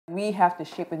We have to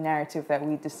shape the narrative that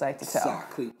we decide to tell.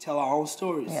 Exactly. Tell our own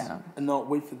stories. Yeah. And not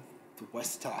wait for the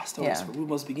West to tell our stories. Yeah. But we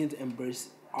must begin to embrace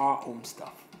our own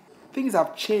stuff. Things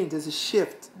have changed. There's a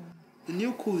shift. The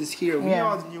new cool is here. We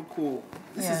are the new cool.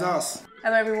 This is us.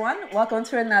 Hello everyone, welcome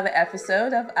to another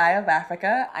episode of Eye of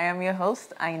Africa. I am your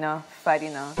host, Aina,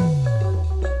 Fadina.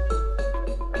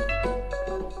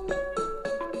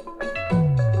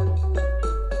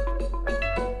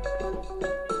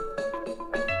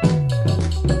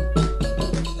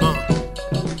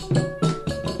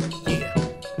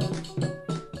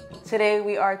 Today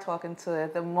we are talking to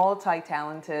the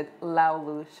multi-talented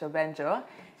Laolu Senbanjo.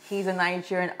 He's a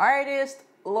Nigerian artist,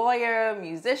 lawyer,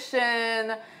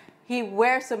 musician. He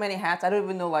wears so many hats, I don't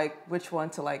even know which one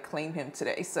to claim him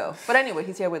today. So, but anyway,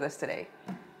 he's here with us today.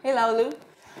 Hey Laolu.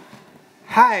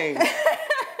 Hi.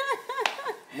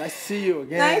 Nice to see you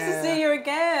again. Nice to see you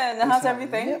again. How's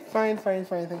everything? Yeah, fine. Thanks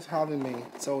for having me.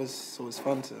 It's always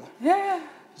fun to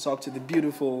talk to the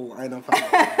beautiful Aina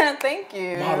Fadina. Thank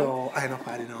you. Model Aina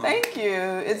Fadina. Thank you.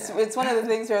 It's one of the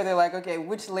things where they're like, okay,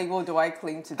 which label do I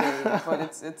claim today? But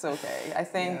it's okay. I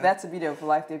think that's the beauty of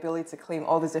life, the ability to claim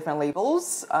all these different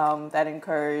labels that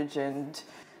encourage and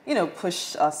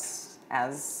push us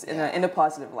as in a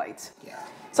positive light. Yeah.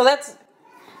 So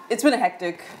it's been a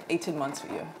hectic 18 months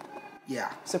for you.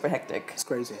 Yeah. Super hectic. It's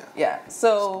crazy. Yeah.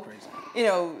 So crazy.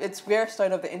 It's weird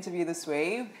starting off the interview this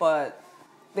way, but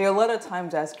there are a lot of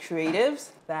times as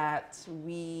creatives that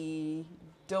we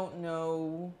don't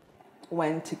know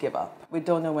when to give up. We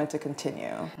don't know when to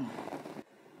continue.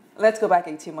 Let's go back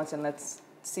 18 months and let's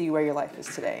see where your life is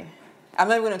today. I'm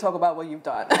not even going to talk about what you've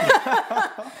done.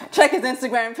 Check his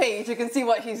Instagram page. You can see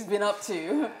what he's been up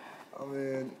to.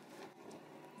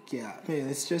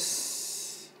 It's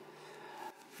just...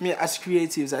 as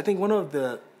creatives, I think one of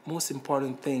the most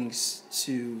important things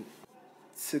to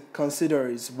consider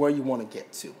is where you want to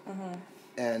get to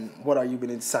and what are you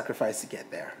willing to sacrifice to get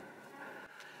there,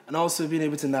 and also being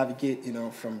able to navigate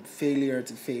from failure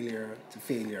to failure to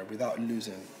failure without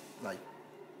losing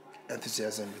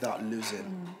enthusiasm, without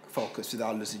losing focus,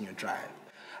 without losing your drive.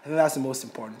 I think that's the most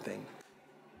important thing,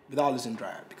 without losing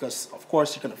drive, because of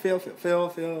course you're going to fail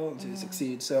until you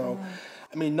succeed. So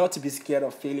not to be scared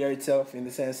of failure itself, in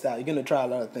the sense that you're going to try a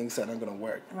lot of things that aren't going to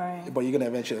work. Right. But you're going to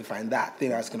eventually find that thing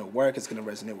that's going to work, it's going to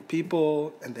resonate with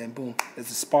people, and then boom, there's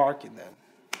a spark, and then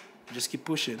you just keep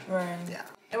pushing. Right. Yeah.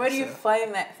 And where do you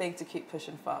find that thing to keep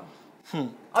pushing from?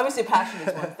 Obviously passion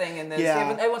is one thing, and then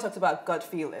everyone talks about gut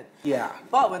feeling. Yeah.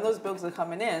 But when those bills are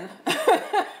coming in...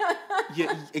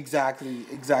 Yeah, exactly.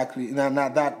 Now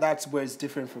that's where it's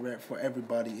different for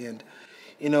everybody, and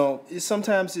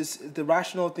sometimes it's the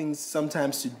rational things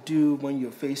sometimes to do when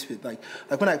you're faced with like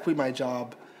when I quit my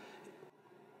job.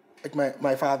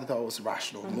 My father thought it was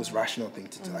rational, the most rational thing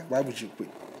to do. Why would you quit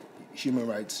human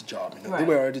rights job? They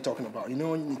were already talking about you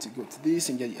need to go to this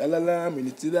and get your LLM, you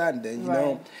need to do that, and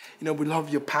then we love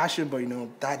your passion, but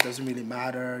that doesn't really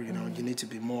matter. You need to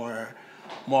be more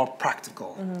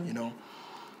practical.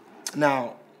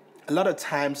 Now, a lot of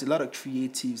times, a lot of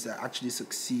creatives that actually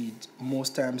succeed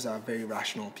most times are very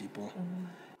rational people,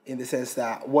 in the sense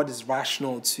that what is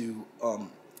rational to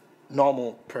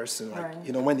normal person,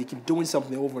 when they keep doing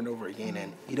something over and over again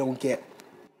and you don't get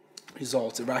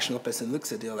results, a rational person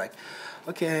looks at it like,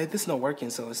 okay, this is not working,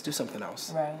 so let's do something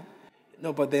else. Right.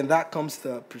 No, but then that comes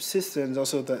to persistence.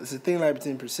 Also, there's a thing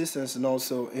between persistence and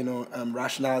also,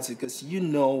 rationality, because you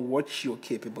know what you're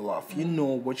capable of. You know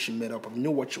what you're made up of. You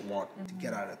know what you want to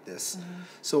get out of this.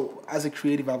 So, as a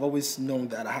creative, I've always known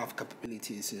that I have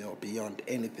capabilities, beyond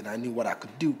anything. I knew what I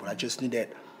could do, but I just needed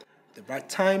the right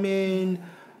timing.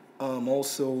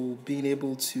 Also, being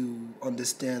able to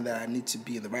understand that I need to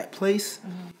be in the right place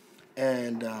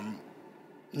and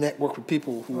network with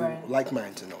people who like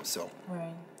mine to know. So.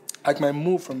 Right. My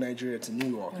move from Nigeria to New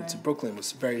York to Brooklyn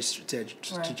was very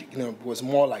strategic. It was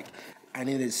more like I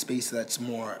needed a space that's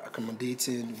more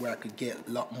accommodating, where I could get a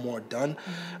lot more done,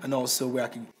 and also where I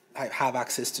could have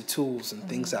access to tools and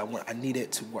things that I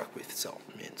needed to work with. So,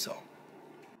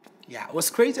 it was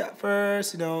crazy at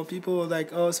first. People were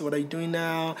like, "Oh, so what are you doing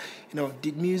now?"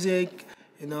 Did music.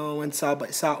 Went South by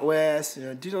Southwest.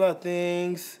 Did a lot of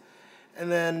things,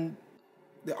 and then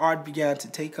the art began to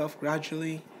take off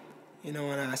gradually. And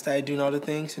I started doing other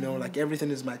things,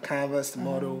 everything is my canvas, the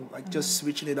model, just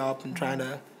switching it up and trying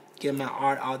to get my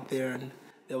art out there. And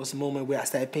there was a moment where I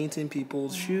started painting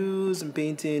people's shoes and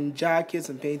painting jackets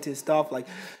and painting stuff,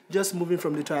 just moving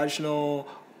from the traditional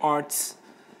artist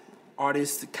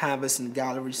canvas and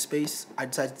gallery space. I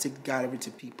decided to take the gallery to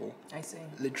people. I see.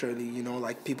 Literally,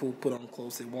 people put on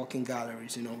clothes, they walk in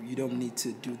galleries, you don't need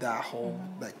to do that whole,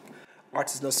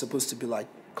 art is not supposed to be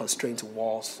constrained to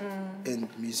walls in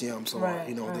museums or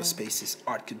those spaces.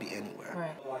 Art could be anywhere.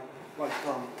 Right. Like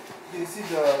you see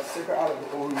the sacred art of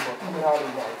the Yoruba coming out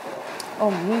in like.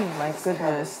 Oh my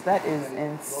goodness, that is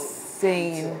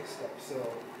insane. So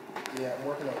yeah, I'm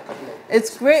working on a couple of.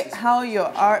 It's great how your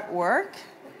artwork.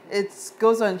 It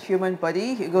goes on human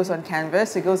body, it goes on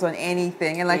canvas, it goes on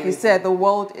anything. And like you said, the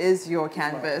world is your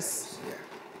canvas. Yeah.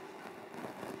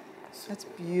 That's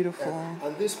beautiful.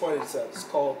 And this one is it's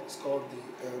called the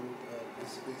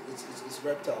it's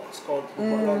reptile. It's called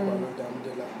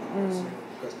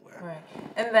Right.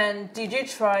 And then did you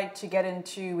try to get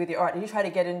into with your art? Did you try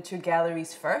to get into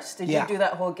galleries first? Did you do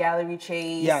that whole gallery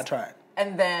chase? Yeah, I tried.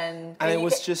 And then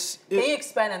and can you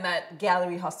expand on that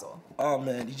gallery hustle? Oh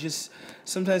man,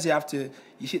 sometimes you have to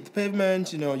hit the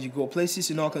pavement, you go places,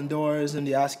 you knock on doors and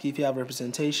they ask you if you have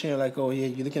representation. You're like, oh yeah,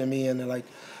 you're looking at me and they're like,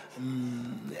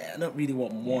 yeah, not really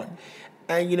what I want.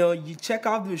 And you check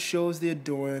out the shows they're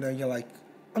doing and you're like,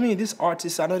 I mean, these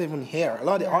artists are not even here. A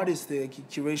lot of the artists, the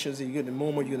curations, you get the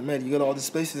MoMA, you get the Met, you get all these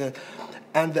places,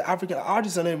 and the African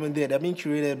artists are not even there. They're being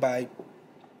curated by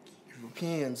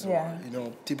Europeans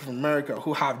or people from America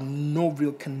who have no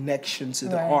real connection to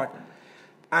the art.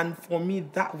 And for me,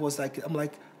 that was like, I'm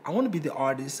like, I want to be the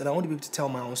artist and I want to be able to tell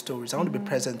my own stories. I want to be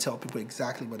present and tell people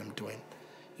exactly what I'm doing.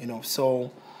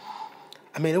 So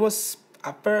I mean, it was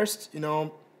at first,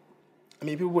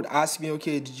 people would ask me,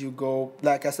 okay, did you go?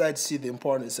 Like I started to see the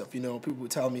importance of, people would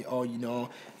tell me, oh,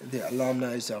 the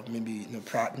alumni of maybe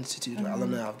Pratt Institute or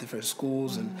alumni of different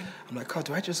schools, and I'm like, oh,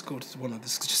 do I just go to one of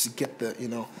these just to get the,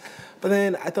 But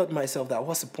then I thought to myself that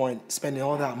what's the point spending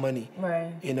all that money,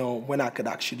 when I could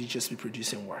actually just be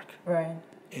producing work,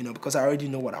 because I already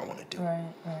know what I want to do,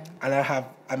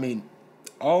 and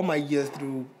all my years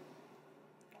through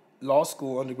law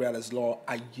school, undergrad as law,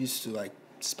 I used to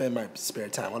spend my spare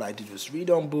time. What I did was read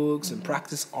on books and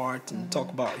practice art and talk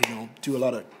about, do a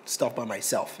lot of stuff by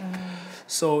myself.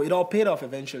 So it all paid off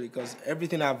eventually because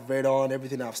everything I've read on,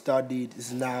 everything I've studied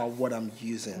is now what I'm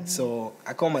using. So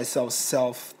I call myself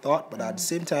self-taught, but at the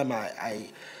same time,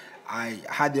 I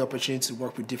had the opportunity to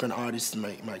work with different artists in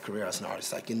my career as an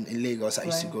artist. Like in Lagos, I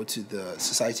used to go to the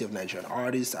Society of Nigerian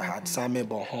Artists. I had Samuel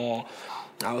Bonhon.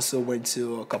 I also went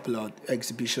to a couple of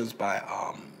exhibitions by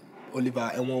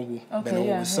Oliver Enwonwu,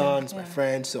 Benonwu's sons, my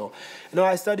friend. So,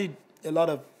 I studied a lot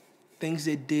of things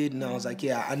they did, and I was like,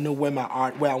 I know where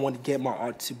I want to get my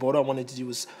art to. But what I wanted to do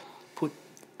was put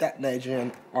that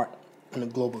Nigerian art in a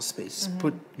global space,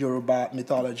 put Yoruba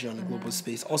mythology on a global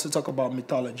space. Also talk about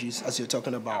mythologies, as you're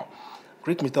talking about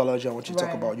Greek mythology, I want you to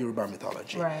talk about Yoruba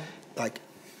mythology. Like,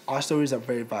 our stories are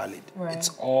very valid. It's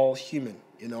all human.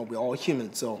 We're all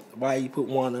human, so why you put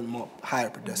one on a more higher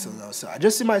pedestal than so I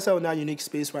just see myself in that unique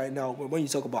space right now when you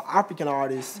talk about African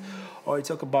artists or you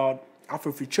talk about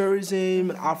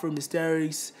Afrofuturism and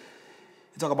Afro-Mysterics,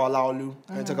 you talk about Laolu,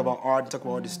 and you talk about art, you talk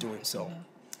about what it's doing. So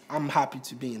I'm happy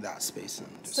to be in that space.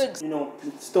 And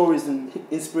just, stories and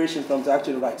inspiration from to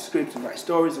actually write scripts and write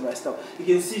stories and write stuff. You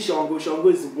can see Shango. Shango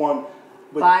is one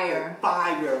with fire.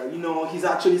 He's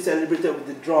actually celebrated with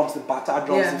the drums, the bata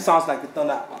drums. It sounds like the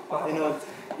thunder.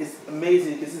 It's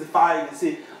amazing. You can see the fire. You can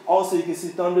see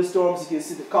thunderstorms. You can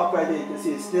see the cup right there. You can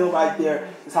see it's still right there.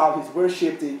 It's how he's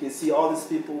worshipped. You can see all these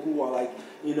people who are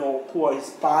who are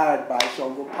inspired by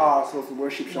Shango power, supposed to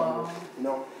worship Shango.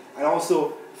 And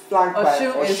also flanked by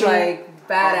Oshun is like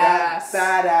badass.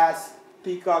 Badass.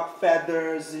 Peacock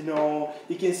feathers, you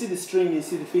can see the string, you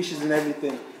see the fishes and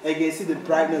everything. And you can see the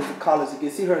brightness, the colors. You can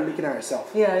see her looking at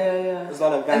herself. There's a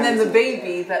lot of and then the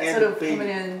baby, that sort of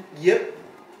feminine. Yep.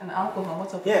 And alcohol,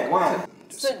 what's up? Yeah, wow.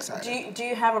 So do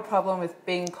you have a problem with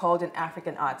being called an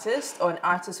African artist or an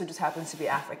artist who just happens to be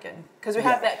African? Because we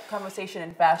have that conversation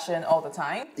in fashion all the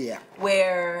time. Yeah.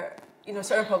 Where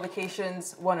certain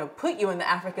publications want to put you in the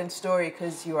African story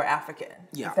because you are African.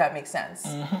 Yeah. If that makes sense.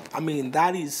 I mean,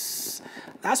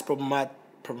 that's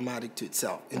problematic to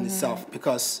itself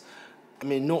because,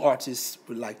 no artist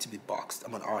would like to be boxed.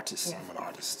 I'm an artist. I'm an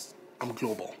artist. I'm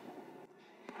global.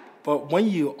 But when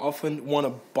you often want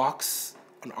to box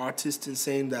an artist in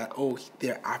saying that, oh,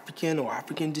 they're African or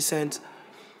African descent,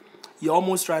 you're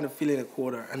almost trying to fill in a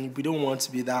quarter, and we don't want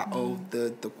to be that,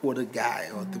 the quarter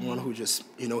guy or the one who just,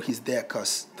 he's there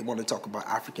because they want to talk about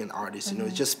African artists,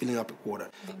 it's just filling up a quarter.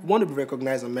 We want to be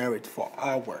recognized and merit for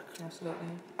our work. Absolutely.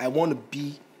 I want to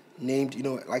be named,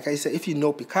 like I said, if you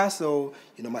know Picasso,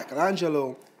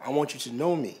 Michelangelo, I want you to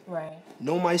know me. Right.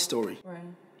 Know my story.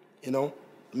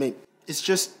 Right. It's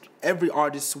just every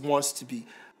artist wants to be,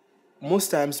 most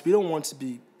times we don't want to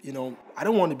be, I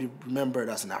don't want to be remembered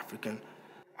as an African.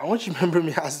 I want you to remember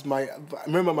me as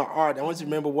remember my art. I want you to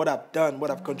remember what I've done, what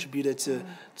I've contributed to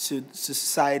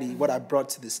society, what I brought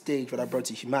to the stage, what I brought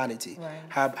to humanity.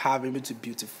 How I'm able to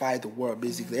beautify the world,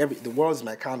 basically. The world is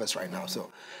my canvas right now.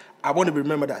 So I want to be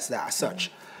remembered as that, as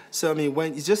such. So, I mean,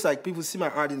 when it's just like people see my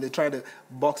art and they try to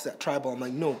box that tribal, I'm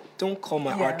like, no, don't call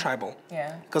my art tribal.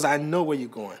 Because I know where you're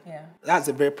going. That's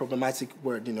a very problematic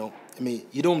word, you know. I mean,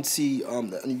 you don't see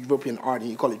European art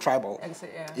and you call it tribal.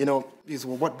 You know, because,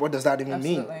 well, what does that even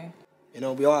mean? You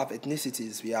know, we all have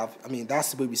ethnicities.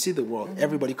 That's the way we see the world.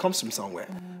 Everybody comes from somewhere.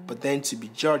 But then to be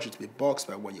judged, to be boxed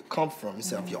by where you come from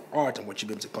instead of your art and what you've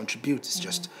been able to contribute, is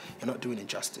just, you're not doing it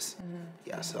justice.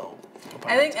 Yeah, so.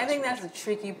 I think that's the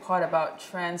tricky part about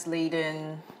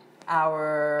translating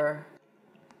our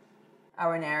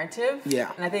narrative.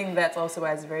 Yeah. And I think that's also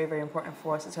why it's very, very important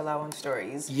for us to tell our own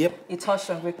stories. Yep. You touched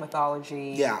on Greek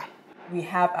mythology. Yeah. We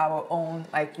have our own,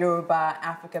 like, Yoruba,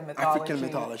 African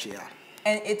mythology. Yeah.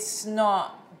 And it's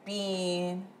not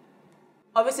being,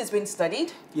 obviously it's been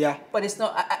studied. Yeah. But it's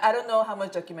not, I don't know how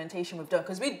much documentation we've done,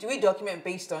 because we document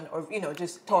based on, or, you know,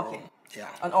 just talking. Yeah.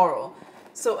 On oral.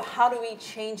 So how do we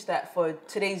change that for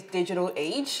today's digital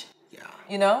age? Yeah.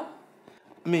 You know?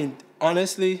 I mean,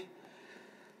 honestly,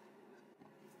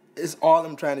 it's all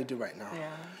I'm trying to do right now.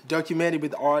 Yeah. Document it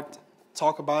with art,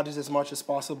 talk about it as much as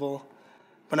possible.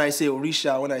 When I say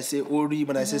Orisha, when I say Ori,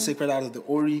 when I say sacred art of the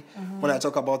Ori, when I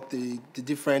talk about the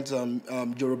different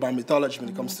Yoruba mythology when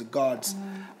it comes to gods,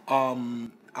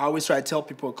 I always try to tell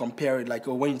people, compare it. Like,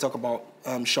 when you talk about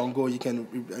Shango, you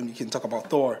can talk about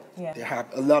Thor. Yeah. They have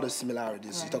a lot of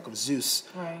similarities. Right. You talk of Zeus,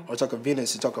 or talk of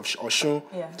Venus, you talk of Oshun,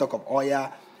 you talk of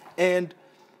Oya. And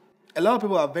a lot of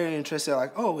people are very interested,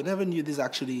 like, oh, we never knew this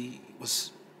actually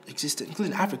existed,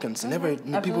 including Africans. Never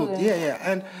people,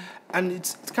 and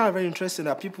it's kind of very interesting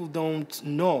that people don't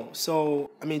know. So,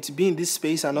 I mean, to be in this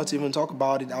space and not to even talk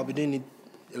about it, I'll be doing it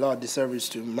a lot of disservice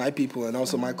to my people and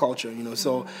also my culture, you know.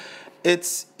 So,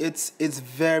 it's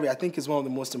very, I think it's one of the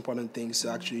most important things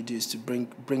to actually do, is to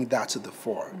bring that to the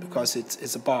fore, because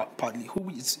it's about partly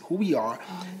who we are.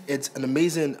 It's an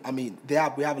amazing, I mean, we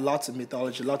have lots of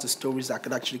mythology, lots of stories that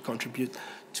could actually contribute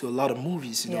to a lot of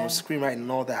movies, you know, screenwriting and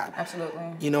all that. Absolutely.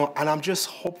 You know, and I'm just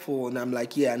hopeful, and I'm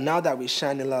like, yeah, now that we're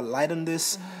shining a lot of light on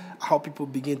this, I hope people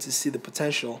begin to see the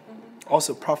potential,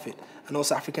 also profit, and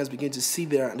also Africans begin to see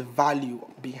the value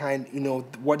behind, you know,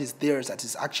 what is theirs that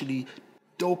is actually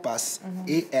dope as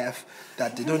AF,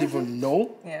 that they don't even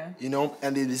know, you know,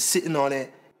 and they be sitting on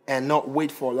it and not wait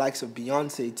for likes of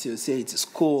Beyoncé to say it is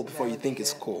cool before you think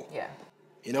it's cool. Yeah.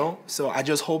 You know? So I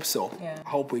just hope so. Yeah. I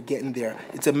hope we're getting there.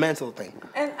 It's a mental thing.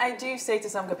 And I do say to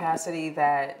some capacity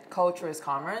that culture is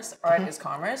commerce, art is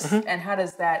commerce, and how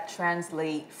does that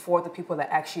translate for the people that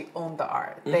actually own the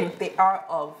art? They are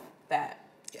of that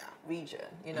region.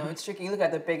 You know, it's tricky. You look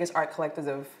at the biggest art collectors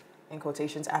of, in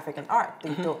quotations, African art.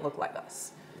 They don't look like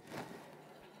us.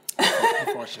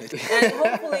 Unfortunately. And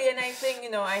hopefully, and I think,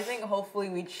 you know, hopefully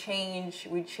we change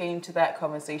to that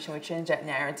conversation, we change that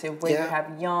narrative where you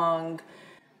have young,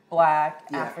 Black,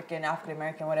 African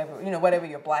American, whatever, you know, whatever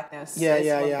your blackness is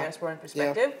from a diaspora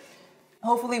perspective.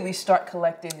 Hopefully we start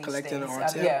collecting these things.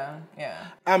 Art,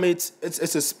 I mean, it's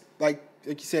just like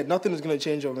you said, nothing is going to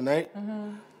change overnight.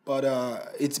 But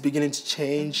it's beginning to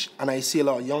change, and I see a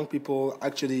lot of young people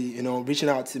actually, you know, reaching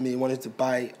out to me, wanting to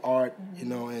buy art, you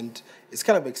know, and it's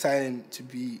kind of exciting to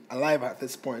be alive at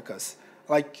this point, because,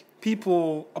 like,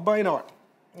 people are buying art.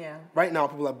 Yeah. Right now,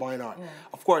 people are buying art. Yeah.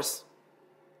 Of course,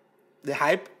 the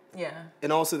hype. Yeah.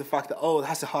 And also the fact that, oh,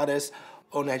 that's the hottest,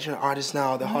 Nigerian artist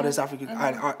now, the hottest African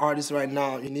artist right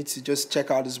now. You need to just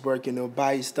check out his work, you know,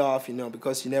 buy his stuff, you know,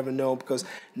 because you never know. Because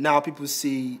now people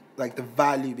see, like, the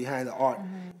value behind the art,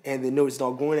 and they know it's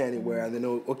not going anywhere, and they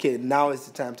know, okay, now is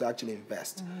the time to actually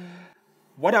invest.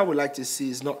 What I would like to see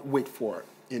is not wait for it.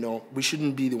 You know, we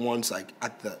shouldn't be the ones, like,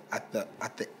 at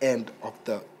the end of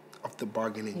the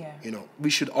bargaining. Yeah. You know, we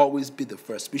should always be the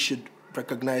first. We should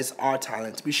recognize our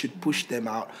talents. We should push them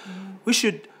out. We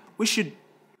should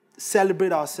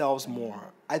celebrate ourselves more.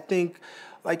 I think,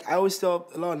 like, I always tell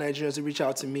a lot of Nigerians to reach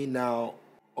out to me now,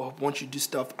 or want you to do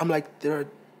stuff. I'm like, there are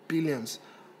billions.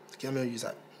 Okay, I'm gonna use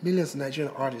that. Millions of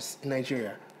Nigerian artists in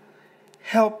Nigeria.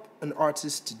 Help an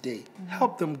artist today.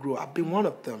 Help them grow. I've been one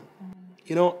of them.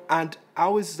 You know, and I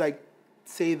always, like,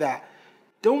 say that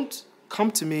don't come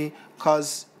to me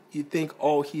because you think,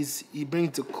 oh, he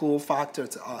brings the cool factor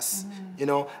to us. You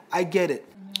know, I get it.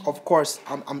 Of course,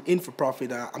 I'm in for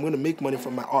profit. I'm going to make money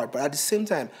from my art. But at the same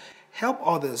time, help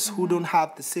others who don't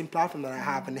have the same platform that I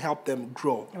have, and help them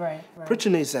grow. Right.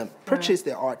 Patronize them. Purchase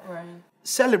their art. Right.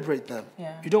 Celebrate them.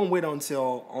 Yeah. You don't wait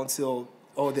until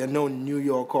oh, they're known in New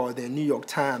York or they're New York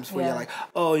Times, where you're like,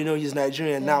 oh, you know, he's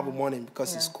Nigerian, now we want him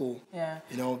because he's cool. Yeah.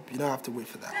 You know, you don't have to wait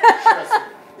for that.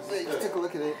 Take a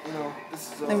look at it, you know.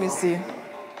 This is, Let me see. You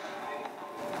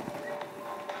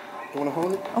want to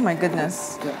hold it? Oh my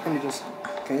goodness. Yeah, let me just,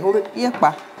 can you hold it? Yeah,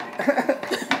 pa.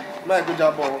 Not a good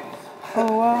job, Paul.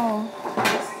 Oh, wow.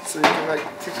 So you can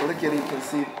like take a look at it, you can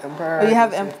see Empire. Oh, you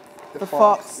have the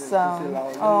fox sound.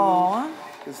 Oh.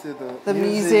 You can see the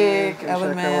music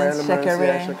elements,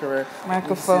 shakere,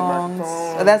 microphones.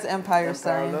 Oh, that's Empire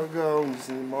sign. Logo, you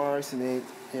see Mars and it,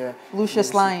 yeah.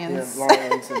 Lucius Lions. Yeah,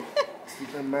 lions and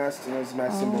Stephen Mast, you know, it's my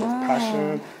symbol of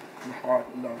passion, and heart,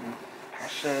 love, and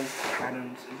passion,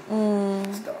 patterns,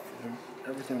 and stuff. You know,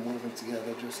 everything working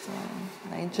together, just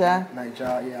Niger,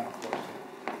 yeah, of course.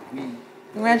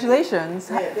 Congratulations.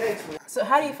 Yeah, thanks. So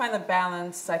how do you find the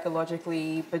balance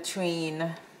psychologically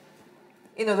between,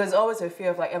 you know, there's always a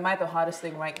fear of like, am I the hottest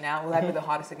thing right now? Will I be the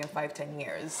hottest thing in 5-10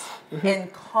 years?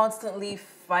 And constantly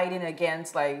fighting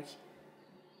against like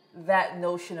that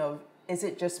notion of, is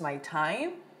it just my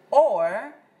time?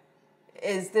 Or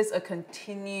is this a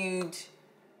continued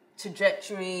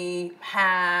trajectory,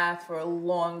 path for a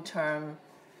long-term,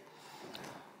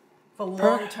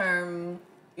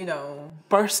 you know?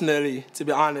 Personally, to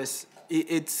be honest,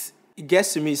 it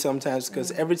gets to me sometimes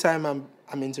because every time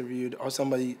I'm interviewed or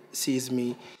somebody sees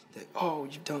me, they're like, oh,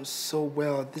 you've done so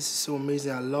well. This is so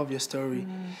amazing. I love your story.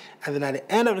 And then at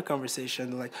the end of the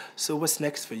conversation, they're like, so what's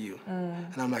next for you?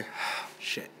 And I'm like, oh,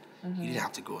 shit, you didn't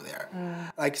have to go there.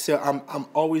 Like, so I'm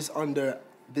always under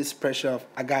this pressure of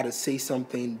I gotta say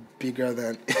something bigger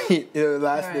than you know, the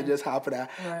last thing just happened.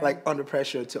 Like under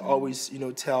pressure to always, you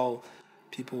know, tell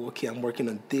people, okay, I'm working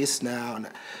on this now. And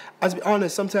to be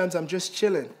honest, sometimes I'm just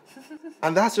chilling.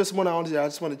 And that's just what I want to do. I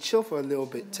just want to chill for a little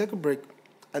bit, take a break,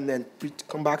 and then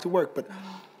come back to work. But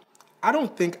I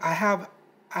don't think I have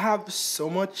so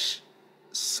much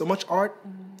art,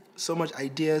 so much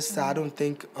ideas that I don't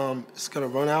think it's gonna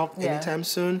run out anytime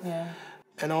soon.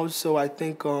 And also I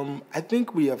think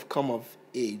we have come of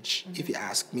age, if you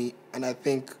ask me. And I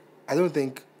don't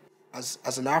think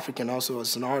as an African, also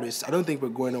as an artist, I don't think we're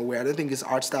going nowhere. I don't think this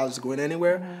art style is going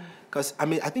anywhere. Because, I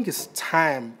mean, I think it's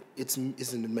time it's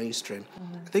in the mainstream.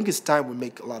 I think it's time we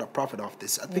make a lot of profit off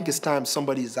this. I think it's time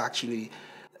somebody is actually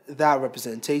that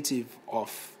representative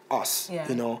of us,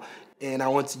 you know. And I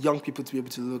want young people to be able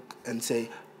to look and say,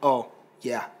 oh,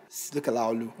 yeah, look at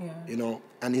Laolu, you know,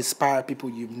 and inspire people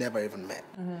you've never even met.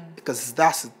 Because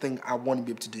that's the thing I want to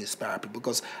be able to do, inspire people.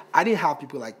 Because I didn't have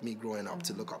people like me growing up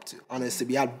to look up to. Honestly,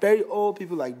 we had very old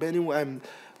people like Benny,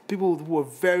 people who were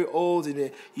very old,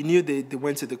 and you knew they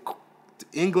went to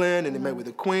England and they met with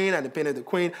the Queen and they painted the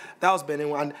Queen. That was Benny.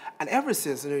 And ever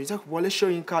since, you know, you talk Wale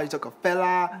Soyinka, you talk a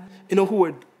fella, you know, who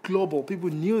were global. People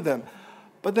knew them.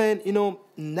 But then, you know,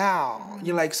 now,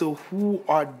 you're like, so who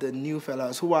are the new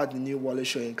fellas? Who are the new Wale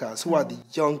Soyinkas? Who are the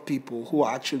young people who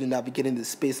are actually navigating the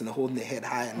space and holding their head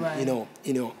high and,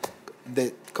 you know,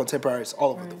 the contemporaries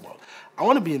all over the world? I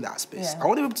want to be in that space. I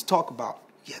want to be able to talk about,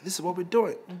 this is what we're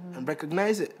doing and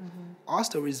recognize it. Our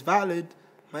story is valid.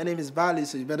 My name is Valley,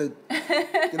 so you better,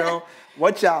 you know,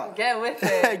 watch out. Get with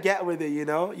it. Get with it, you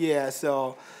know? Yeah,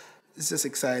 so it's just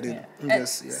exciting.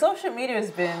 Social media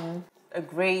has been a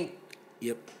great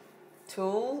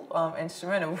tool,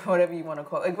 instrument, or whatever you want to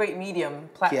call it, a great medium,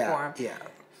 platform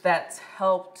that's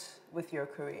helped with your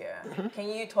career. Can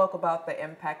you talk about the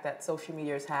impact that social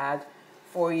media has had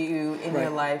for you in your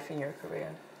life, in your career?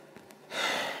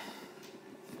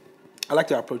 I like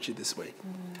to approach it this way.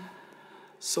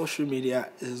 Social media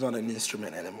is not an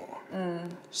instrument anymore.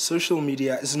 Social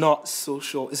media is not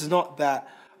social. It's not that,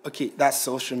 okay, that's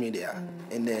social media,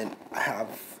 and then I have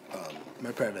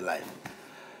my private life.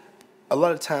 A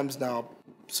lot of times now,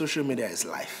 social media is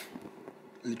life,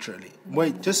 literally.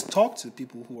 Wait, just talk to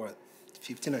people who are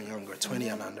 15 and younger, 20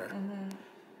 and under.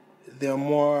 They're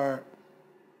more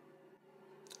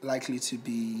likely to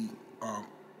be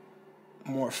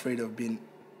more afraid of being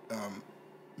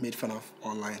made fun of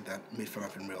online than made fun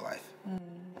of in real life.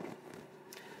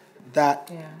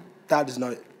 That is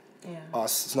not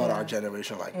us. It's not our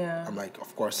generation. Like I'm like,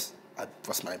 of course,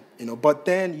 what's my, you know. But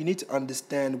then you need to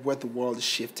understand what the world is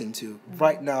shifting to.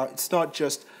 Right now, it's not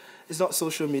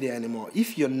social media anymore.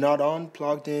 If you're not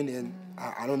plugged in, and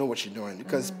I don't know what you're doing,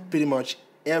 because pretty much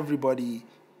everybody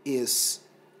is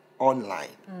online.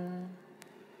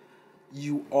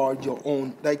 You are your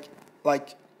own, like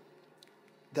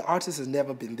the artist has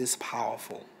never been this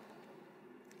powerful.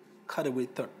 Cut away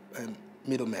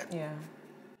middlemen.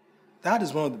 That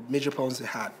is one of the major problems they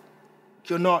had.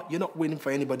 You're not waiting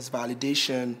for anybody's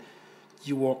validation.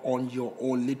 You are on your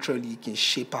own. Literally, you can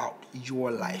shape out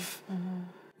your life.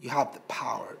 you have the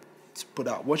power to put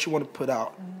out what you want to put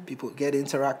out. People get to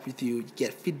interact with you,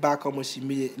 get feedback almost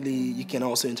immediately. You can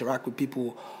also interact with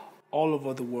people all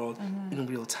over the world in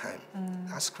real time.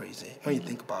 That's crazy when you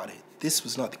think about it. This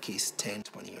was not the case 10,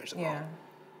 20 years ago. Yeah.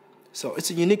 So it's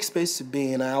a unique space to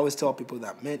be in. I always tell people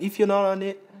that, man, if you're not on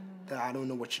it, then I don't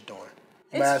know what you're doing.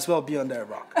 You might as well be on that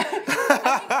rock.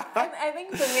 I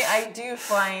think for me, I do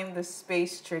find the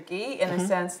space tricky in a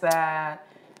sense that,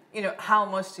 you know, how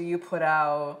much do you put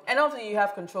out? And also you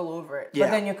have control over it. Yeah.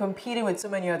 But then you're competing with so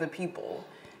many other people.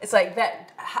 It's like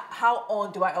that, how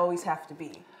on do I always have to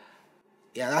be?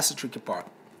 Yeah, that's the tricky part.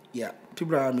 Yeah,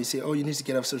 people around me say, oh, you need to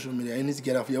get off social media. You need to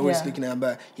get off. You're always looking at,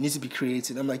 but you need to be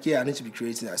creative. I'm like, yeah, I need to be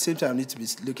creative. At the same time, I need to be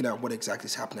looking at what exactly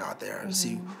is happening out there and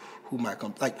see who might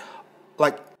come.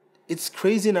 Like, it's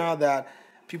crazy now that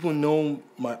people know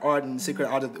my art and Sacred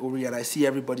Art of the Orient. I see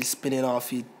everybody spinning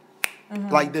off it.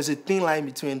 Like, there's a thin line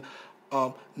between,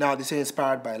 now they say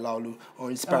inspired by Laolu or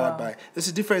inspired by. There's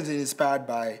a difference in inspired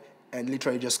by and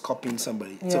literally just copying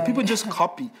somebody. So people just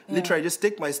copy, literally just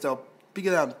take my stuff, pick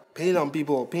it up, paint on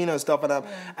people, paint on stuff, and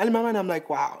and in my mind I'm like,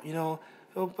 wow, you know,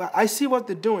 I see what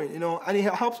they're doing, you know, and it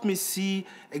helps me see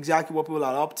exactly what people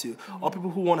are up to, or people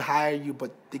who want to hire you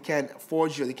but they can't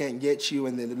afford you, they can't get you,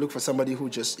 and then they look for somebody who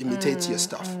just imitates your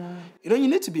stuff. You know, you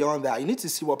need to be on that. You need to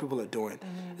see what people are doing.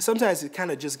 Sometimes it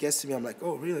kind of just gets to me. I'm like,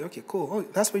 oh, really? Okay, cool. Oh,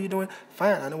 that's what you're doing?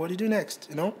 Fine, I know what to do next,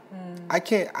 you know?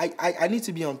 I need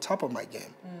to be on top of my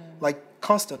game, like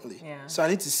constantly. So I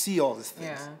need to see all these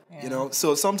things, you know?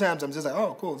 So sometimes I'm just like,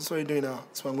 oh, cool, this is what you're doing now.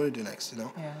 That's what I'm going to do next, you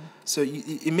know? So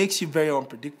it makes you very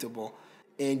unpredictable.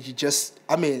 And you just,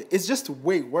 I mean, it's just the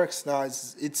way it works now.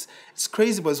 It's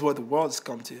crazy, but it's what the world has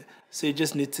come to. So you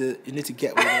just need to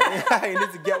get with it. You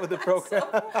need to get with the program.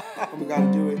 We got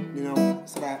to do it, you know,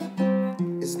 so that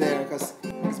it's there. Because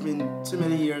it's been too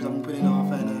many years I've been putting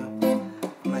off, and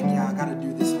I'm like, yeah, I got to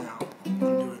do this now. I'm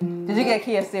do it. Did you get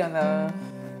KSD on the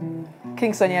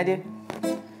King Sonia did?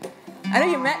 I know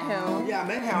you met him. Yeah, I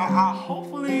met him.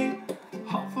 Hopefully,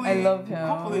 I love him.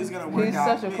 Hopefully it's going to work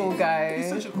out. He's such a cool guy. He's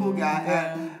such a cool guy.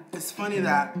 Yeah. And it's funny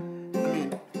that, I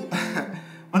mean,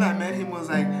 when I met him, was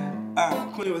like,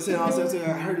 Quilly was saying, I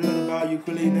heard a lot about you,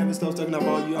 Quilly, never stops talking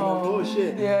about you. I'm like, oh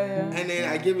shit. Yeah. And then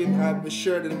I give him a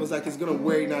shirt and it was like, he's going to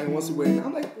wear it now, he wants to wear it.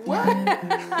 I'm like, what?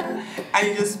 And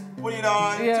he just put it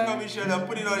on, took off his shirt and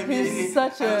put it on immediately. He's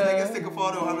such a... I was like, let's take a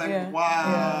photo. I'm like,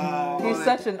 wow. He's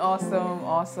like, such an awesome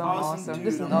dude.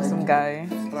 Just an awesome guy.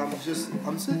 And I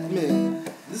mean,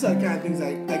 these are the kind of things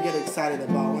I get excited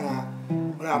about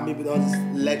when I meet with all these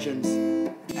legends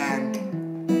and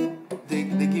they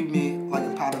give me like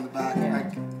a pat on the back.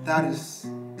 Like, that is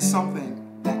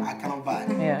something that I cannot buy.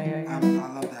 I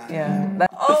love that.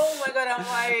 Oh my God, I'm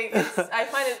like, I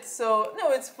find it so,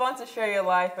 it's fun to share your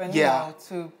life and, you know,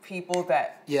 to people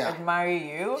that admire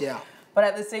you. But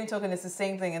at the same token, it's the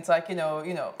same thing. It's like, you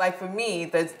know, like for me,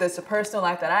 there's a personal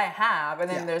life that I have,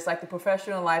 and then there's like the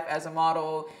professional life as a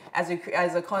model, as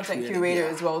a content curator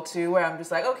as well too, where I'm just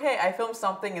like, okay, I filmed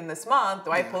something in this month.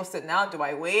 Do I post it now? Do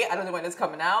I wait? I don't know when it's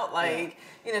coming out. Like,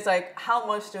 you know, it's like, how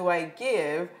much do I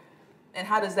give? And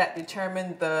how does that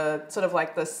determine the sort of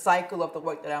like the cycle of the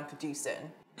work that I'm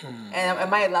producing? And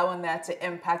am I allowing that to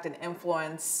impact and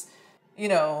influence, you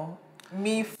know,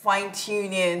 me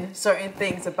fine-tuning certain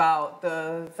things about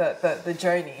the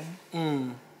journey?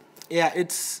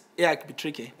 It could be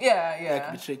tricky. It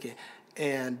could be tricky.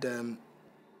 And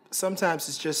sometimes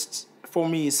it's just, for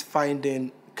me, it's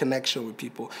finding connection with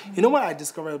people. You know what I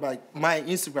discovered about my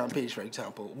Instagram page, for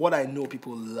example? What I know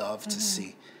people love to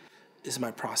see is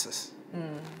my process.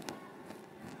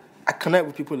 I connect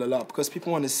with people a lot because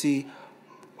people want to see,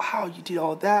 wow, you did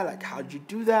all that. Like, how did you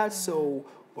do that? So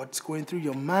what's going through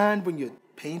your mind when you're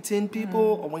painting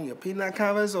people, or when you're painting that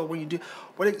canvas, or when you do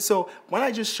so when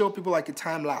I just show people like a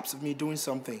time lapse of me doing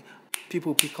something,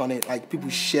 people pick on it, like people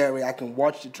share it. I can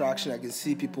watch the traction, I can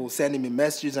see people sending me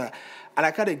messages, and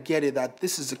I kind of get it that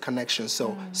this is a connection.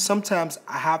 So sometimes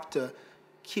I have to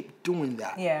keep doing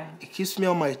that. It keeps me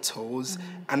on my toes,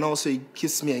 and also it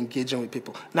keeps me engaging with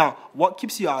people. Now, what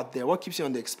keeps you out there, what keeps you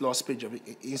on the explore page of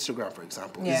Instagram, for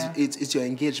example, is your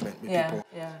engagement with people.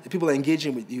 The people are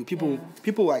engaging with you.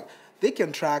 People like, they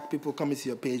can track people coming to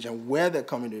your page and where they're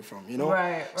coming from, you know?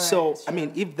 Right. So, I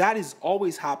mean, if that is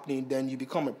always happening, then you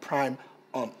become a prime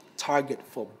target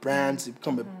for brands. You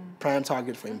become a prime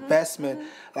target for investment.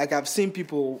 Like, I've seen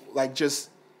people, like, just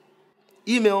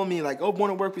email me, like, oh,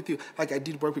 want to work with you. Like, I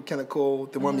did work with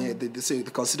Kenako. They want me, they say,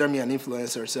 they consider me an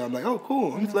influencer. So I'm like, oh,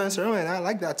 cool, influencer. Oh, and I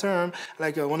like that term.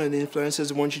 Like, one of the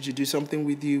influencers want you to do something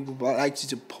with you. I'd like you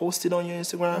to post it on your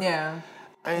Instagram.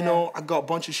 I know I got a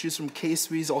bunch of shoes from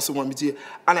K-Swiss, also want me to,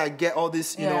 and I get all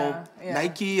this, you know,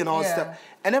 Nike and all stuff.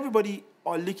 And everybody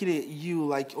are looking at you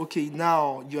like, okay,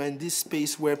 now you're in this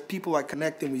space where people are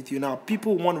connecting with you. Now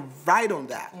people want to ride on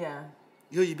that. Yeah.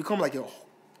 You become like a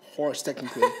horse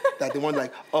technically that they want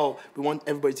like, oh, we want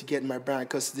everybody to get in my brand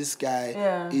because this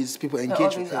guy is people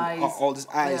engage with him. All these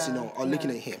eyes, you know, are looking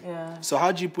at him. So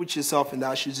how do you put yourself in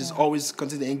that shoes? Just always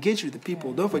continue to engage with the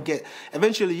people. Don't forget,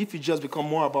 eventually if you just become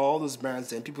more about all those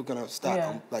brands, then people are gonna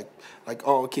start like,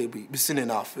 oh, okay, we've seen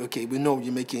enough. Okay, we know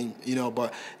you're making, you know,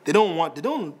 but they don't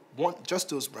want just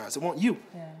those brands. They want you.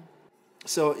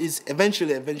 So it's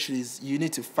eventually you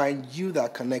need to find you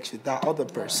that connects with that other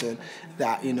person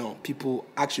that, you know, people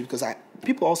actually, because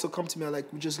people also come to me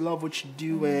like, we just love what you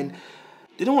do, and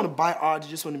they don't want to buy art, they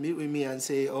just want to meet with me and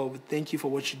say, oh, thank you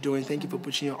for what you're doing, thank you for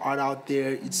putting your art out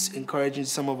there. It's encouraging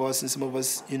some of us, and some of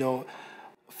us, you know,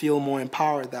 feel more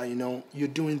empowered that, you know, you're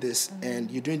doing this,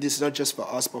 and you're doing this not just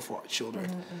for us but for our children.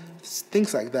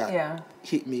 Things like that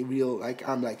hit me real, like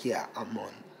I'm like, yeah, I'm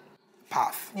on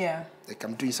path. Like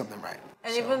I'm doing something right.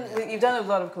 And you've done a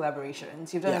lot of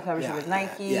collaborations. You've done a collaboration with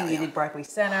Nike. You did Barclays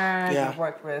Center. You've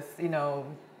worked with, you know,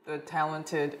 the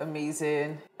talented,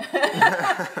 amazing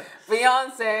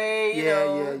Beyoncé. You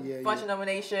know, bunch of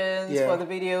nominations for the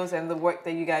videos and the work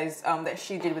that you guys that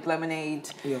she did with Lemonade.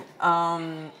 You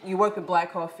worked with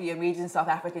Black Coffee, amazing South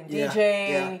African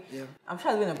DJ. I'm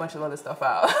trying to leave a bunch of other stuff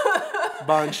out.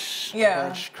 bunch,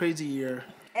 crazy year.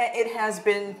 And it has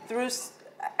been through.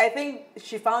 I think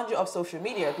she found you off social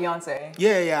media, Beyoncé.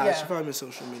 Yeah, she found me on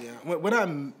social media. When I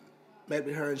met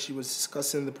with her and she was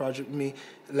discussing the project with me,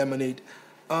 Lemonade,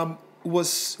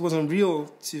 was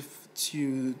unreal to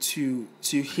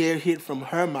hear it from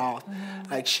her mouth.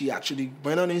 Like she actually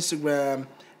went on Instagram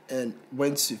and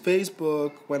went to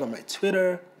Facebook, went on my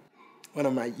Twitter, went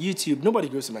on my YouTube. Nobody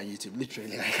goes to my YouTube,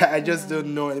 literally. Like, I just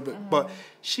don't know it, but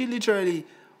she literally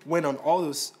went on all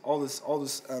those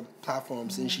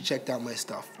platforms and she checked out my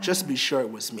stuff just to be sure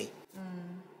it was me.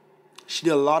 She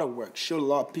did a lot of work, showed a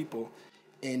lot of people,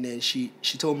 and then she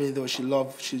told me though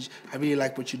I really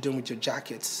like what you're doing with your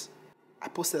jackets. I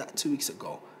posted that 2 weeks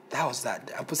ago. That was that.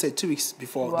 I posted 2 weeks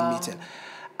before the meeting,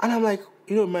 and I'm like,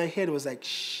 you know, my head was like,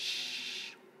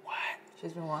 shh, what?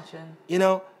 She's been watching. You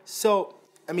know, so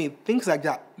I mean, things like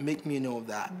that make me know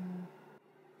that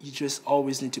you just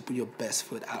always need to put your best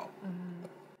foot out.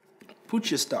 Put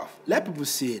your stuff. Let people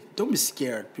see it. Don't be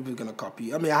scared. People are gonna copy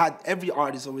you. I mean, every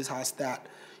artist always has that.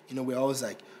 You know, we're always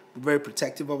like very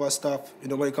protective of our stuff. You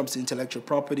know, when it comes to intellectual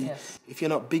property, if you're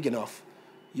not big enough,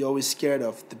 you're always scared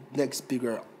of the next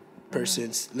bigger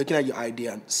person's looking at your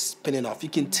idea and spinning off. You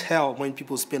can tell when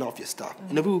people spin off your stuff.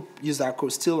 And if people use that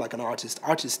quote, still like an artist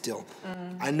still.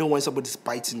 I know when somebody's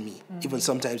biting me. Even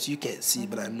sometimes you can't see,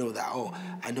 but I know that, oh,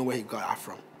 I know where he got that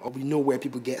from. Or we know where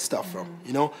people get stuff from,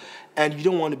 you know? And you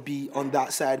don't want to be on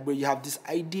that side where you have this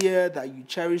idea that you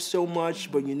cherish so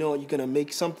much, but you know you're going to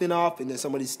make something off and then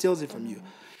somebody steals it from you.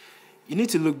 You need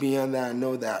to look beyond that and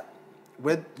know that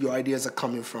where your ideas are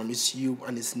coming from, it's you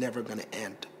and it's never going to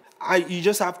end. You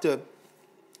just have to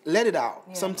let it out.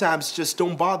 Sometimes just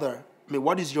don't bother. I mean,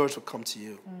 what is yours will come to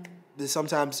you. There's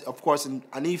sometimes, of course, and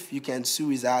if you can sue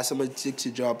his ass, somebody takes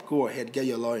your job, go ahead, get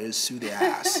your lawyer and sue their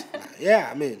ass.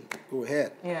 I mean, go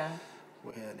ahead. Go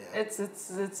ahead,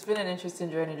 It's been an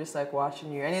interesting journey just like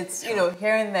watching you. And it's, you know,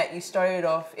 hearing that you started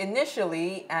off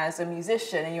initially as a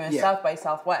musician and you're in South by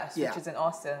Southwest, which is in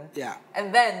Austin.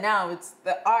 And then now it's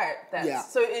the art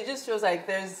that's so it just shows like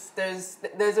there's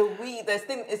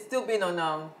it's still been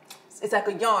on it's like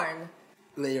a yarn.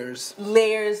 Layers, and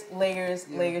layers.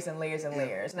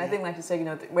 And I think, like you said, you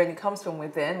know, when it comes from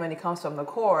within, when it comes from the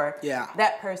core,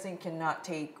 that person cannot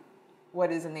take what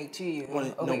is innate to you away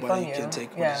from you. Nobody can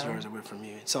take what is yours away from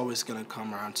you. It's always going to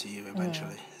come around to you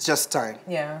eventually. It's just time.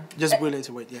 Just willing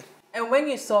to wait, And when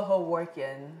you saw her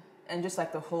working, and just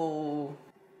like the whole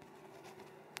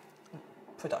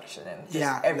production and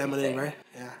just everything, Lemonade, right?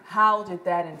 How did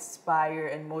that inspire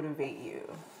and motivate you?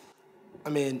 I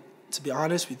mean, to be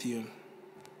honest with you,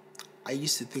 I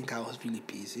used to think I was really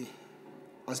busy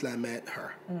until I met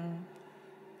her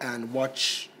and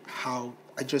watch how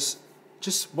I just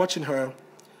watching her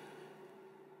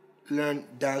learn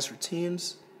dance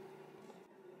routines,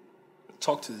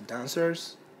 talk to the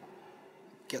dancers,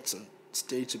 get some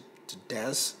stage to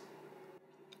dance,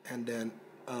 and then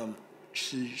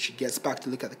she gets back to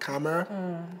look at the camera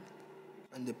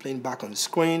and they're playing back on the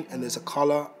screen and there's a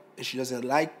color and she doesn't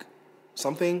like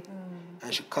something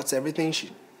and she cuts everything, she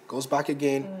goes back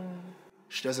again.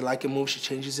 She doesn't like a move, she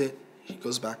changes it, she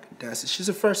goes back, dances. She's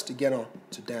the first to get on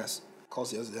to dance,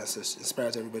 calls the other dancers,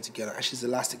 inspires everybody to get on, and she's the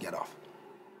last to get off.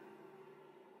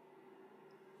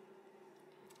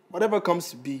 whatever comes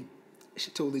to be,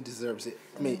 she totally deserves it.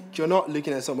 I mean, you're not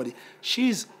looking at somebody.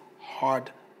 She's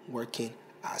hard working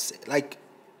as it, like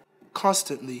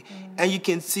constantly, and you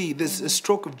can see there's a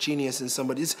stroke of genius in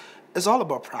somebody. It's all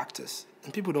about practice,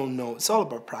 and people don't know. It's all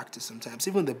about practice sometimes.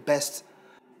 Even the best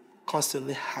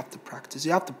constantly have to practice.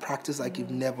 You have to practice like you've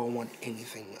never won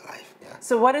anything in your life. Yeah.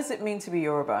 So what does it mean to be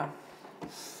Yoruba?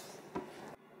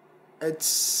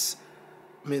 It's,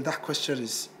 I mean, that question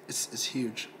is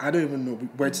huge. I don't even know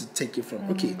where to take it from.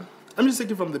 Okay, I'm just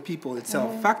taking it from the people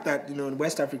itself. The fact that, in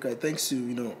West Africa, thanks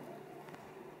to,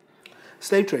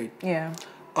 slave trade, Yeah.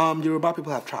 Yoruba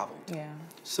people have traveled. Yeah.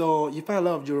 So you find a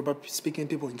lot of Yoruba speaking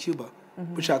people in Cuba,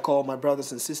 which I call my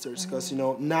brothers and sisters, because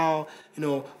now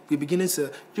we're beginning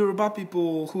to, Yoruba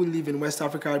people who live in West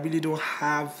Africa really don't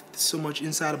have so much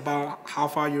insight about how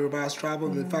far Yoruba has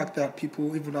traveled, and the fact that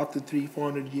people even after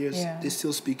 300-400 years they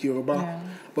still speak Yoruba. Yeah.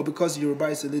 But because Yoruba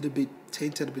is a little bit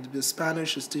tainted, a bit of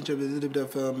Spanish, it's tainted with a little bit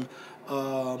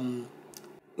of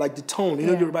like the tone,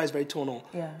 Yoruba is very tonal.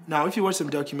 Yeah. Now, if you watch some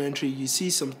documentary, you see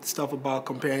some stuff about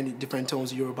comparing the different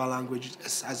tones of Yoruba language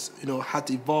as had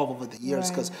to evolve over the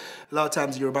years, because a lot of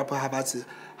times Yoruba people have had to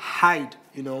hide,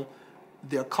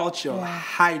 their culture,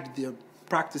 hide their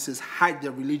practices, hide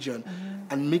their religion,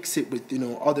 and mix it with,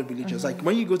 other religions. Like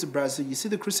when you go to Brazil, you see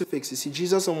the crucifix, you see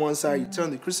Jesus on one side, you turn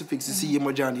the crucifix, you see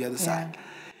Yemoja on the other side.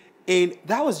 And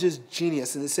that was just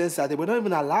genius in the sense that they were not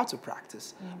even allowed to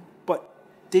practice. But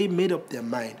they made up their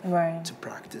mind to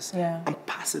practice and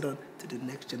pass it on to the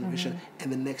next generation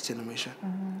and the next generation.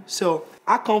 So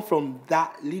I come from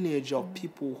that lineage of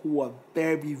people who are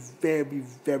very, very,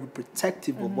 very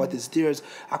protective of what is theirs.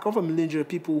 I come from a lineage of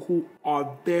people who are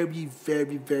very,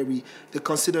 very, very, they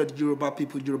consider Yoruba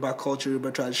people, Yoruba culture,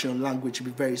 Yoruba tradition, language to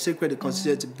be very sacred. They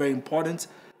consider it to be very important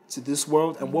to this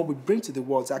world, and what we bring to the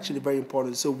world is actually very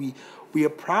important. So we are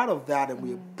proud of that, and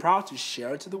we are proud to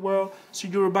share it to the world. So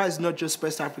Yoruba is not just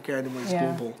West Africa anymore, it's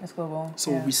global. It's global.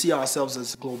 So we see ourselves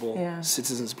as global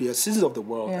citizens. We are citizens of the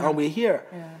world, and we're here.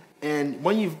 And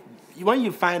when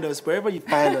you find us, wherever you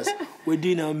find us, we're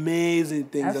doing amazing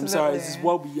things. Absolutely. I'm sorry, this is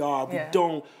what we are.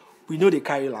 We know they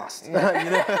carry last.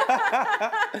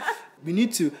 We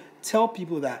need to tell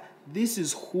people that this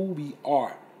is who we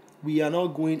are. We are not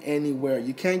going anywhere.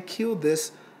 You can't kill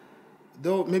this,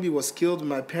 though maybe it was killed with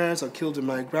my parents or killed with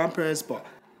my grandparents, but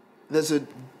there's a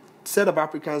set of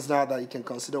Africans now that you can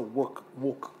consider woke.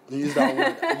 You use that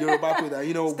word. Yoruba people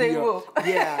that, stay woke.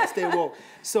 Yeah, stay woke.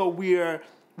 So we are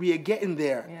getting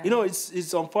there. Yeah.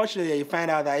 It's unfortunate that you find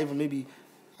out that even maybe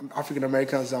African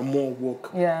Americans are more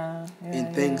woke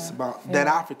in things than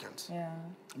Africans. Yeah.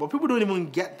 But people don't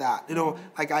even get that.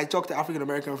 Like I talk to African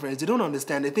American friends, they don't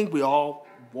understand. They think we all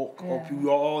woke, or we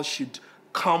all should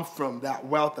come from that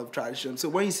wealth of tradition. So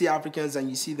when you see Africans and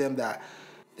you see them that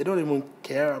they don't even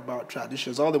care about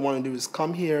traditions, all they want to do is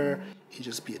come here and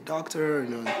just be a doctor,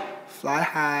 fly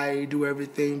high, do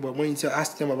everything. But when you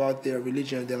ask them about their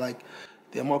religion, they're like,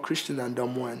 they're more Christian than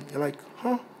dumb one. You're like,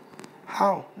 huh?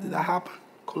 How did that happen?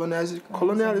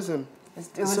 Colonialism.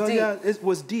 It was deep. Yeah, it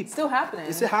was deep. It's still happening.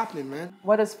 It's still happening, man.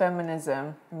 What does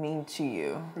feminism mean to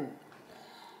you?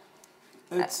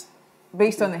 It's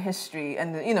based on the history,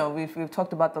 and we've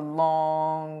talked about the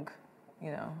long,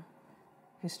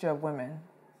 history of women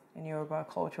in Yoruba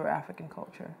culture, African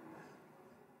culture.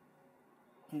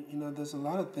 There's a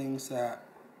lot of things that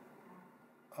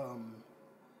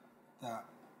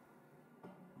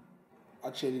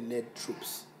actually led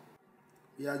troops.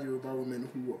 We had Yoruba women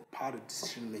who were part of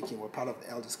decision making, were part of the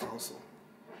Elders' Council.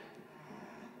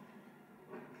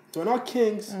 They're not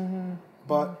kings,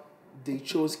 but they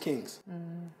chose kings.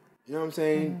 You know what I'm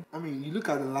saying? I mean, you look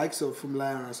at the likes of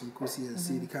Fumlayo and some Kusi and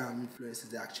see the kind of influences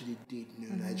they actually did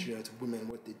in Nigeria to women,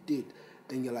 what they did.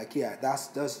 Then you're like, yeah, that's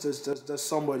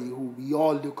somebody who we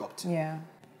all look up to. Yeah.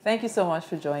 Thank you so much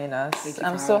for joining us.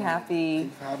 I'm so happy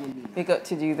we got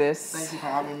to do this. Thank you for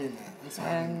having me, man. Thanks for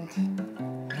having me.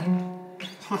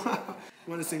 You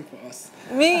want to sing for us?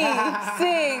 Me?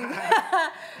 Sing?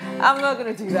 I'm not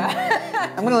going to do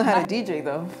that. I'm going to learn how to DJ,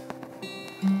 though.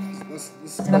 That's the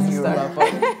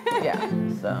start. Yeah.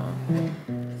 So,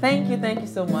 thank you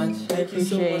so much. I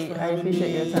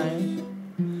appreciate your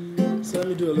time. So let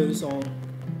me do a little song.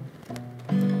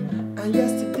 And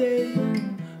yesterday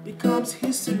becomes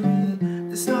history.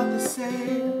 It's not the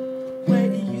same way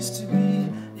it used to be.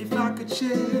 If I could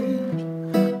change,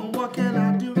 and what can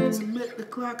I do to make the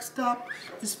clock stop?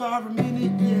 It's 5 a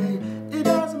minute, yeah. It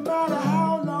doesn't matter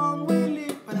how long we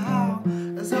live, but how?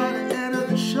 As at the end of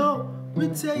the show, we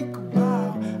take a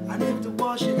bow. And if the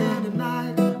washing and the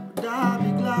night, but I'll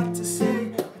be glad to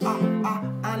say,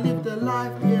 I live the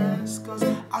life, yes, 'cause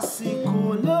I see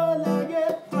Kolo like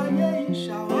it,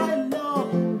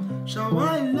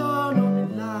 Shawai love, no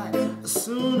lie. As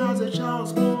soon as a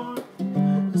child's born,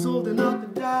 it's old enough to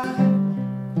die.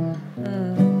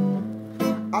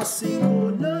 I sing,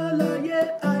 oh la la,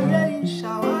 yeah, yeah.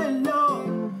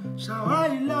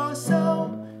 Shawai love,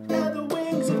 so at the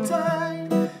wings of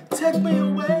time, take me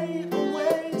away,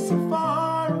 away, so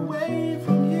far away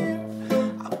from here.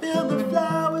 I feel the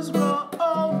flowers grow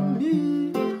over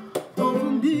me, over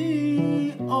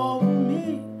me, over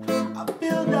me. I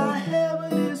feel that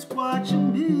heaven is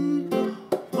watching me,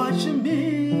 watching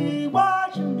me,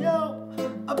 watching yo.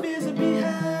 A busy bee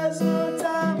has no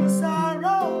time for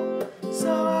sorrow,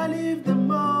 so I leave them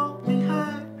all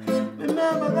behind.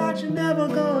 Remember that you're never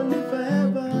gonna live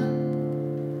forever.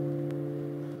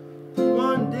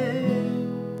 One day.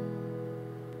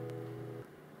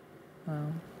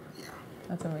 Wow. Yeah.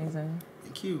 That's amazing.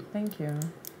 Thank you. Thank you.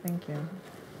 Thank you.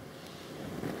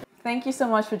 Thank you so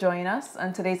much for joining us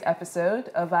on today's episode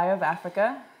of Eye of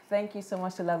Africa. Thank you so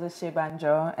much to Laolu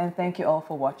Senbanjo, and thank you all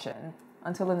for watching.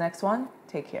 Until the next one,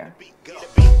 take care.